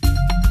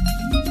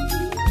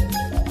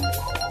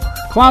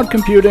Cloud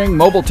computing,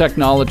 mobile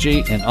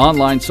technology, and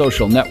online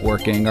social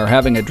networking are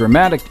having a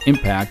dramatic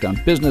impact on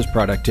business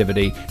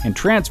productivity and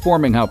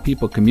transforming how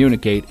people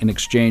communicate and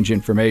exchange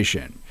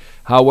information.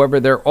 However,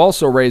 they're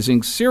also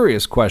raising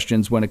serious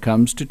questions when it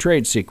comes to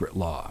trade secret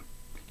law.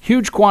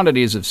 Huge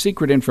quantities of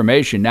secret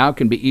information now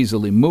can be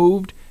easily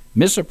moved,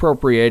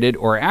 misappropriated,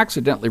 or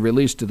accidentally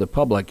released to the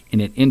public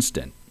in an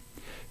instant.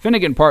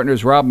 Finnegan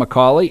partners Rob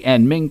McCauley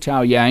and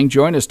Ming-Tao Yang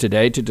join us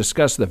today to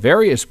discuss the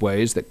various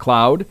ways that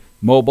cloud,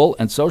 mobile,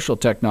 and social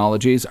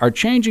technologies are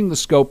changing the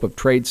scope of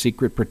trade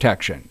secret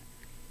protection.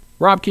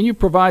 Rob, can you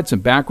provide some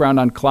background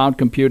on cloud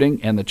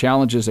computing and the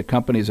challenges that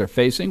companies are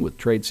facing with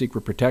trade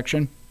secret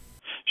protection?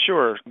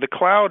 Sure. The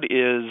cloud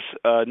is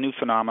a new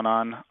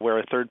phenomenon where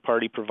a third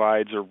party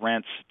provides or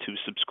rents to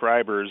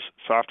subscribers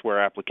software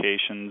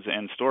applications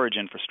and storage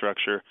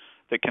infrastructure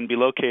that can be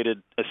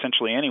located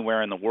essentially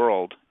anywhere in the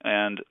world,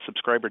 and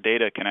subscriber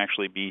data can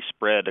actually be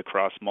spread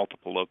across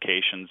multiple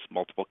locations,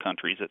 multiple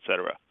countries,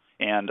 etc.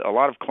 And a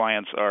lot of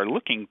clients are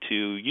looking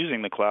to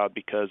using the cloud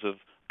because of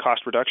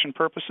cost reduction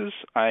purposes.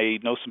 I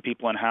know some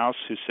people in-house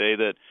who say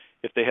that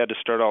if they had to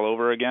start all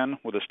over again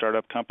with a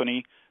startup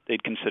company,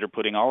 they'd consider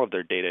putting all of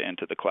their data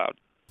into the cloud.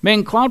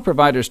 Ming, cloud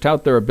providers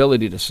tout their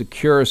ability to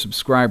secure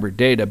subscriber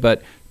data,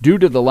 but due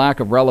to the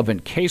lack of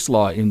relevant case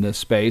law in this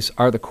space,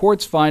 are the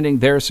courts finding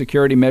their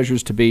security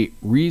measures to be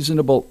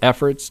reasonable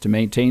efforts to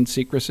maintain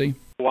secrecy?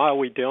 While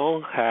we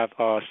don't have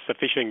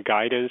sufficient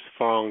guidance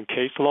from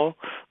case law,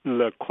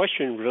 the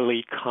question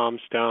really comes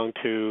down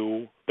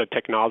to the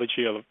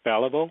technology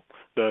available,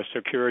 the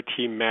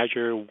security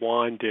measure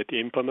one did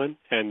implement,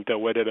 and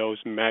whether those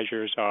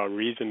measures are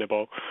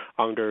reasonable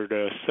under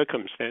the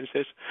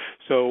circumstances.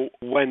 So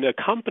when a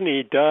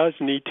company does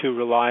need to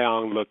rely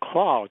on the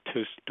cloud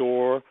to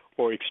store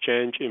or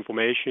exchange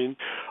information,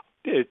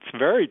 it's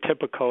very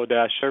typical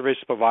that service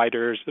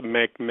providers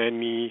make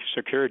many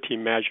security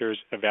measures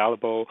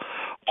available.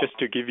 Just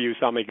to give you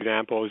some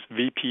examples,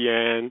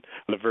 VPN,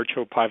 the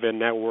virtual private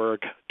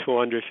network,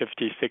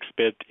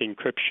 256-bit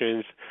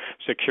encryptions,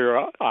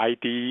 secure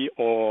ID,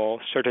 or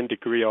certain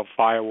degree of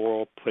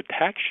firewall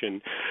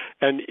protection.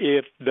 And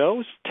if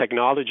those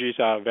technologies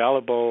are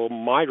available,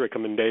 my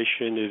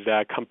recommendation is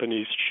that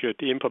companies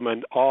should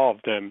implement all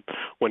of them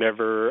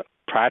whenever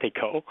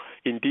practical.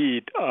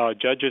 Indeed,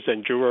 judges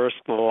and jurors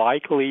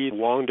likely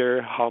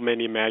wonder how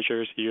many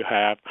measures you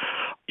have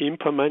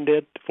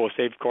implemented for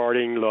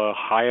safeguarding the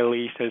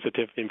highly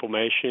sensitive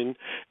information.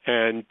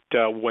 And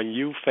when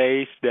you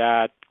face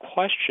that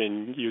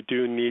question, you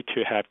do need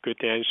to have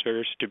good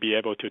answers to be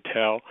able to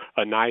tell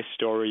a nice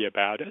story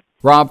about it.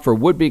 Rob, for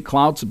would-be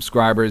cloud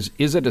subscribers,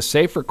 is it a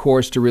safer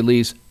course to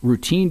release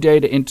routine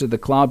data into the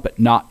cloud but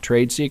not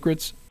trade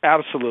secrets?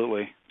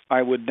 Absolutely.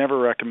 I would never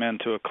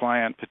recommend to a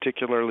client,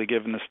 particularly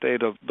given the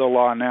state of the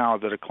law now,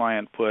 that a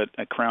client put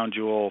a crown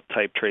jewel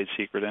type trade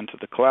secret into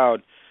the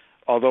cloud.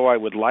 Although I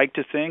would like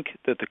to think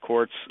that the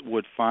courts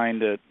would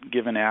find that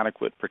given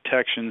adequate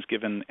protections,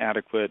 given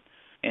adequate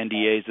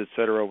NDAs, et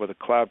cetera, with a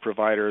cloud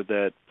provider,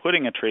 that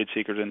putting a trade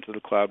secret into the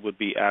cloud would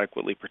be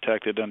adequately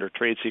protected under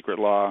trade secret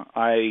law.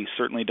 I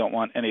certainly don't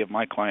want any of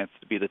my clients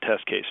to be the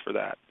test case for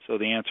that. So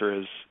the answer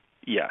is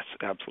yes,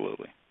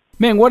 absolutely.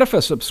 Ming, what if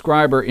a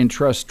subscriber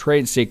entrusts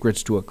trade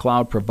secrets to a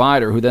cloud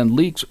provider who then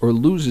leaks or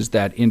loses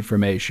that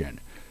information?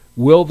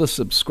 Will the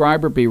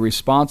subscriber be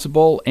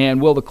responsible, and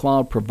will the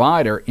cloud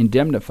provider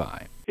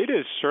indemnify? It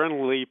is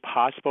certainly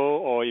possible,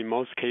 or in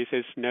most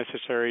cases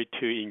necessary,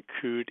 to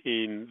include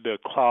in the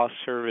cloud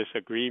service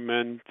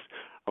agreement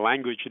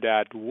language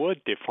that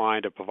would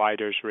define the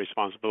provider's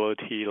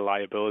responsibility,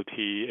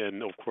 liability,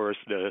 and, of course,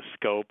 the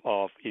scope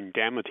of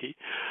indemnity.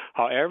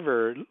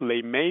 However,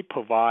 they may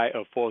provide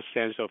a false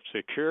sense of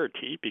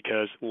security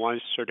because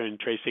once certain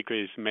trade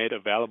secret is made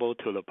available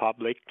to the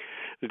public,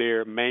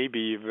 there may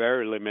be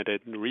very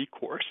limited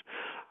recourse.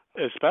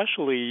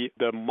 Especially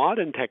the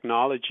modern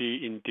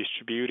technology in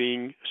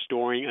distributing,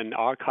 storing, and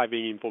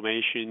archiving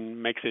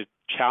information makes it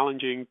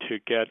challenging to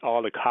get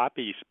all the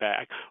copies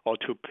back or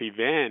to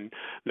prevent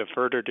the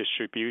further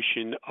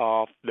distribution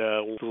of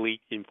the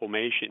leaked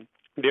information.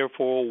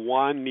 Therefore,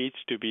 one needs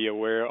to be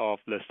aware of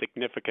the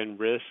significant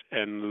risk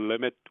and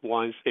limit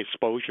one's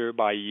exposure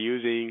by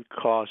using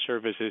cloud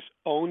services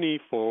only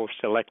for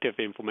selective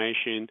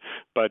information,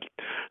 but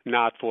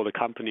not for the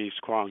company's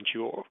crown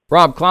jewel.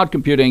 Rob, cloud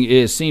computing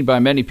is seen by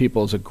many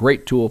people as a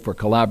great tool for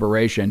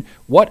collaboration.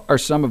 What are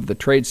some of the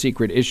trade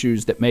secret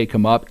issues that may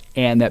come up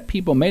and that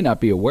people may not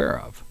be aware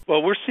of?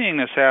 Well, we're seeing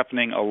this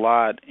happening a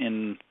lot,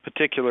 in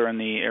particular in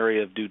the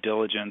area of due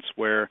diligence,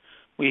 where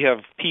we have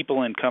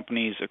people in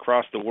companies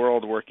across the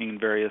world working in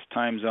various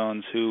time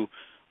zones who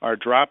are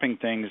dropping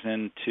things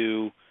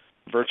into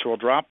virtual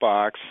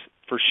Dropbox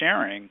for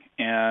sharing,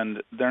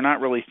 and they're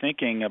not really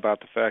thinking about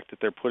the fact that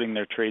they're putting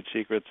their trade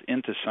secrets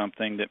into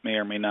something that may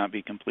or may not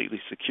be completely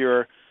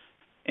secure.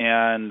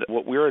 And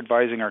what we're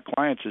advising our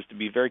clients is to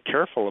be very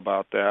careful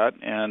about that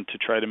and to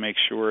try to make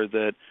sure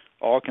that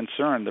all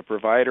concerned, the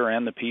provider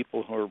and the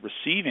people who are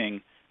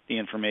receiving the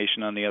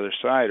information on the other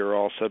side are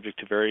all subject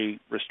to very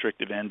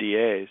restrictive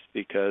NDAs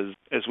because,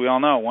 as we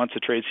all know, once a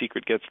trade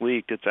secret gets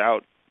leaked, it's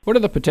out. What are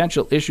the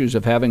potential issues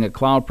of having a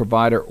cloud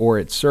provider or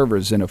its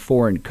servers in a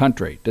foreign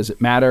country? Does it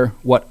matter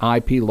what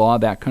IP law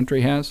that country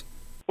has?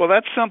 Well,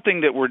 that's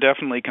something that we're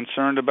definitely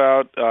concerned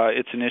about.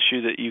 It's an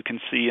issue that you can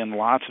see in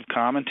lots of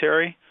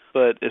commentary,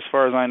 but as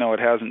far as I know, it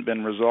hasn't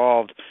been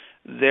resolved.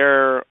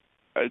 There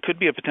could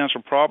be a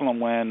potential problem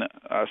when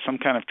some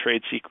kind of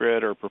trade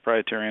secret or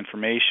proprietary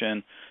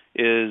information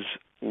is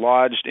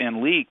lodged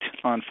and leaked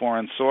on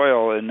foreign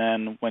soil, and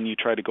then when you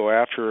try to go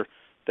after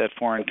that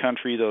foreign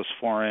country, those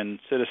foreign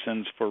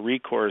citizens for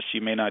recourse,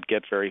 you may not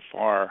get very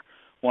far.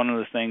 One of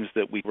the things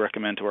that we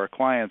recommend to our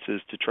clients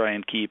is to try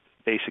and keep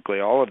basically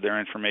all of their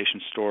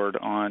information stored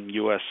on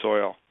U.S.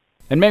 soil.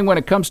 And Ming, when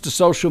it comes to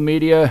social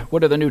media,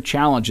 what are the new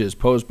challenges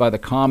posed by the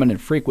common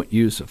and frequent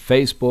use of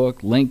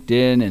Facebook,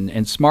 LinkedIn,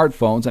 and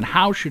smartphones, and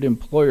how should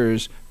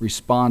employers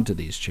respond to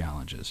these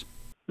challenges?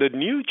 The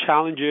new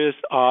challenges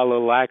are the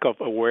lack of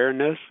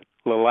awareness,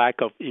 the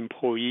lack of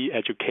employee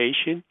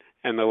education,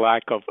 and the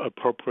lack of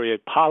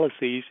appropriate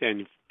policies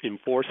and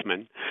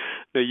enforcement.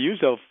 The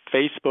use of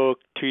Facebook,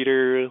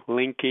 Twitter,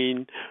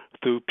 LinkedIn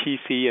through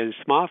PC and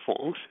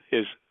smartphones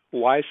is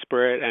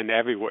widespread and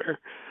everywhere,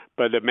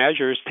 but the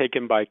measures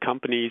taken by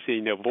companies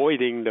in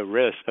avoiding the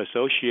risks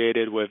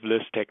associated with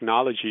these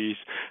technologies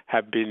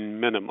have been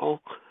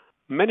minimal.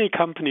 Many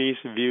companies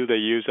view the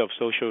use of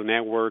social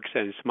networks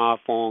and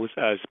smartphones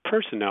as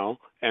personal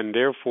and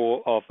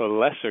therefore of a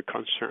lesser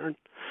concern.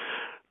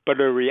 But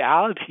the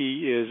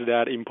reality is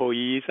that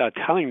employees are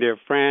telling their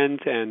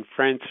friends and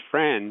friends'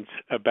 friends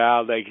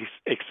about the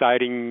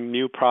exciting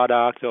new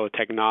products or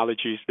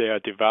technologies they are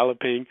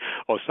developing,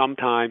 or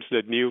sometimes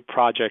the new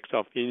projects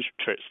of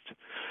interest.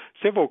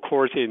 Several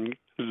courts in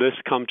this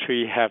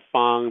country have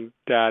found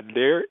that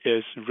there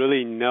is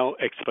really no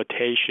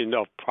expectation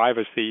of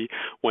privacy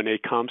when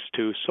it comes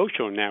to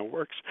social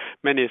networks.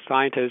 Many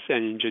scientists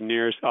and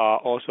engineers are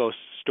also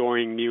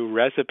storing new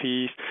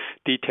recipes,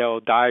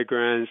 detailed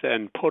diagrams,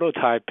 and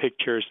prototype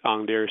pictures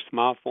on their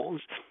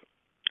smartphones.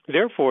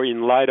 Therefore,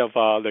 in light of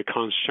the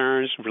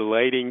concerns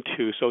relating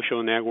to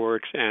social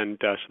networks and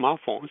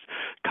smartphones,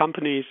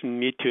 companies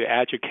need to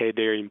educate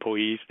their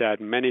employees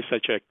that many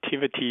such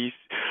activities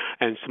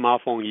and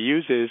smartphone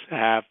uses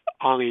have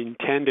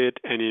unintended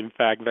and, in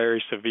fact,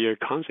 very severe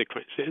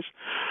consequences.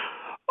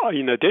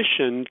 In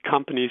addition,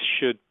 companies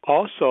should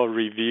also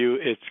review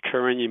its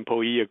current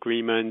employee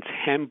agreements,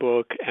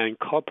 handbook, and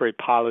corporate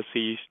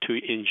policies to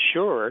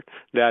ensure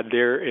that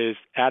there is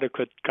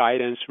adequate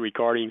guidance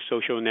regarding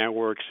social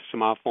networks,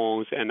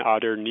 smartphones, and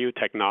other new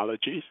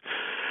technologies.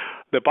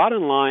 The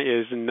bottom line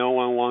is no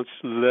one wants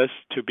this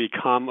to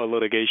become a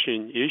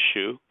litigation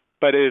issue.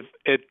 But if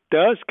it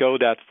does go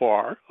that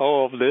far,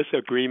 all of these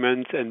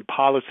agreements and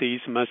policies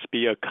must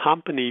be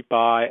accompanied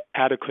by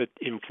adequate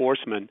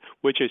enforcement,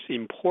 which is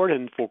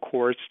important for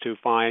courts to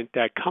find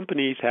that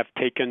companies have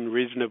taken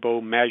reasonable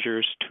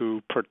measures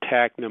to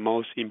protect the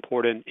most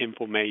important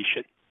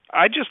information.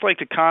 I'd just like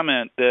to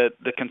comment that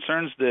the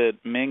concerns that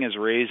Ming is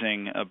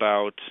raising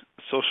about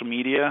social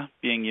media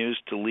being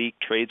used to leak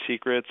trade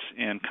secrets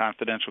and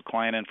confidential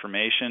client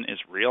information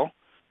is real.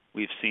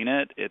 We've seen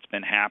it. It's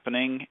been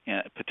happening,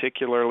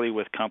 particularly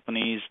with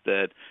companies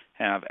that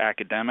have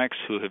academics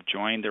who have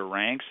joined their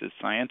ranks as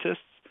scientists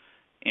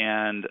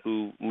and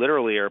who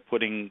literally are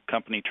putting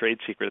company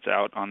trade secrets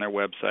out on their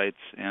websites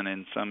and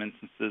in some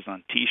instances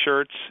on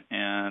T-shirts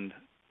and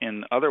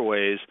in other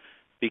ways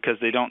because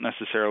they don't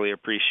necessarily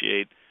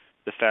appreciate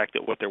the fact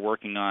that what they're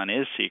working on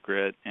is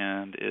secret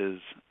and is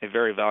a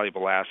very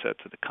valuable asset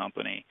to the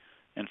company.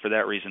 And for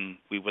that reason,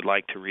 we would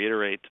like to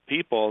reiterate to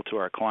people, to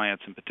our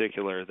clients in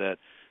particular, that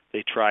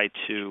they try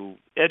to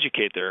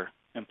educate their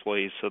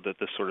employees so that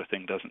this sort of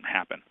thing doesn't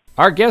happen.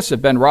 Our guests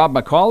have been Rob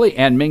McCauley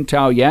and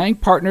Mingtao Yang,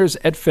 partners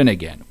at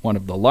Finnegan, one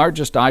of the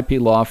largest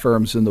IP law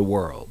firms in the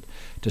world.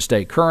 To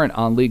stay current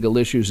on legal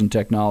issues and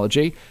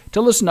technology, to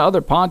listen to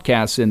other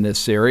podcasts in this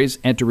series,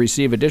 and to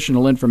receive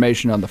additional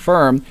information on the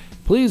firm,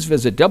 please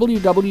visit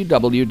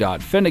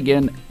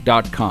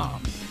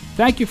www.finnegan.com.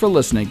 Thank you for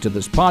listening to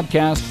this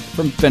podcast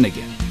from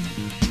Finnegan.